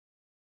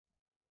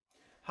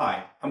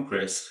Hi, I'm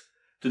Chris.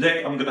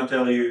 Today I'm gonna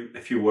tell you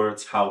a few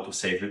words how to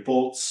save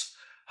reports,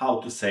 how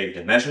to save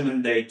the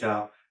measurement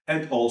data,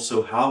 and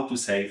also how to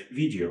save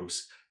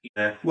videos in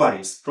a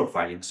Huaris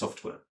profiling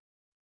software.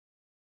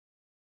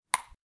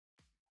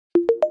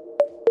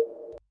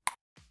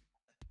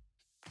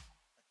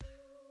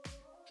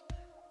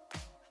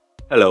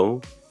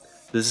 Hello,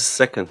 this is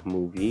second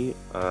movie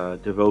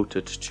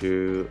devoted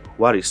to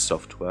Huaris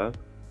software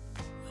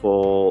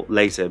for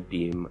laser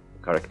beam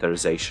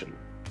characterization.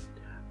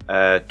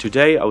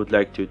 Today I would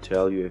like to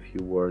tell you a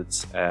few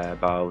words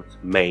about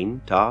main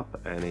tab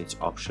and its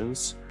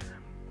options.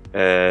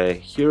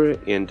 Here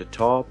in the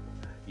top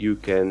you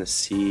can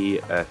see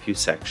a few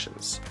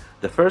sections.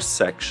 The first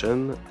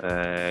section,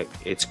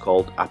 it's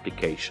called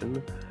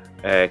application,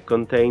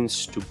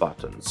 contains two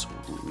buttons.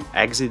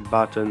 Exit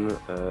button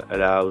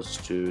allows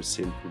to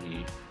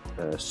simply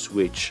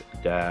switch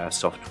the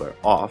software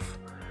off,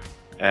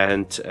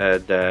 and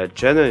the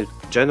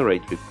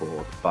generate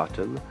report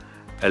button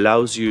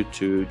allows you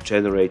to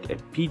generate a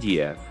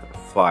PDF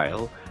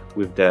file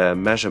with the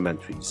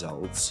measurement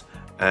results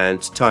and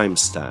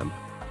timestamp.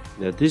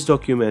 Now, this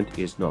document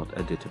is not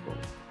editable.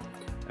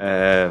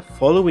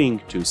 Following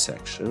two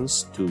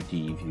sections,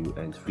 2D view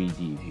and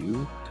 3D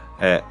view,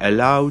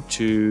 allow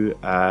to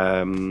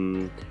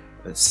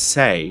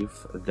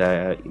save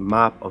the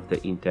map of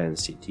the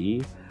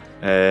intensity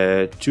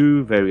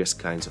to various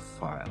kinds of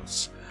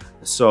files.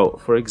 So,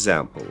 for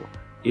example,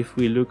 if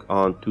we look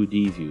on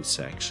 2D view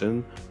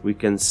section, we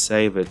can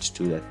save it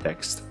to a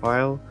text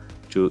file,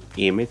 to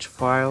image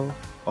file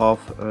of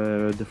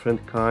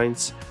different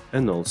kinds,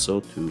 and also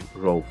to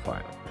raw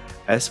file.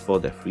 As for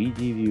the 3D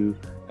view,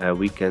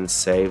 we can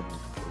save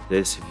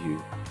this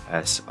view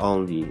as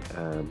only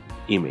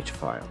image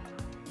file.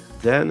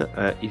 Then,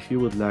 if you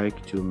would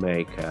like to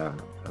make a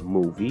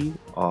movie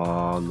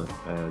on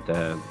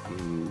the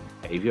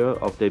behavior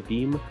of the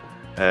beam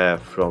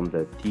from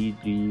the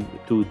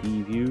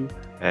 2D view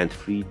and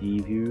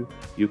 3D view,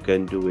 you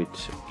can do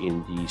it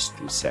in these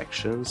two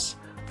sections.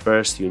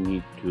 First, you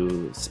need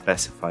to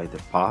specify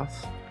the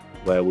path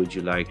where would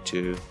you like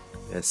to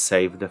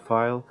save the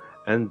file,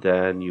 and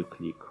then you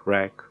click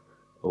rec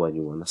when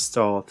you want to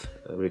start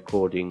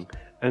recording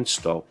and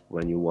stop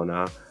when you want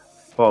to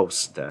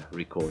pause the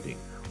recording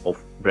or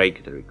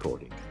break the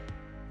recording.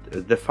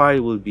 The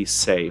file will be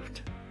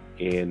saved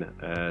in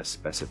a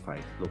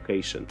specified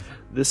location.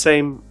 The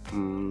same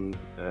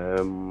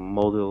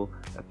model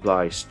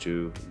applies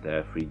to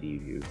the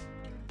 3D view.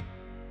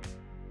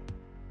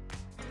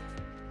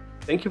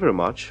 Thank you very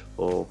much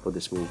for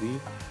this movie,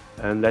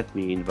 and let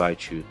me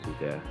invite you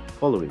to the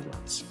following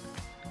ones.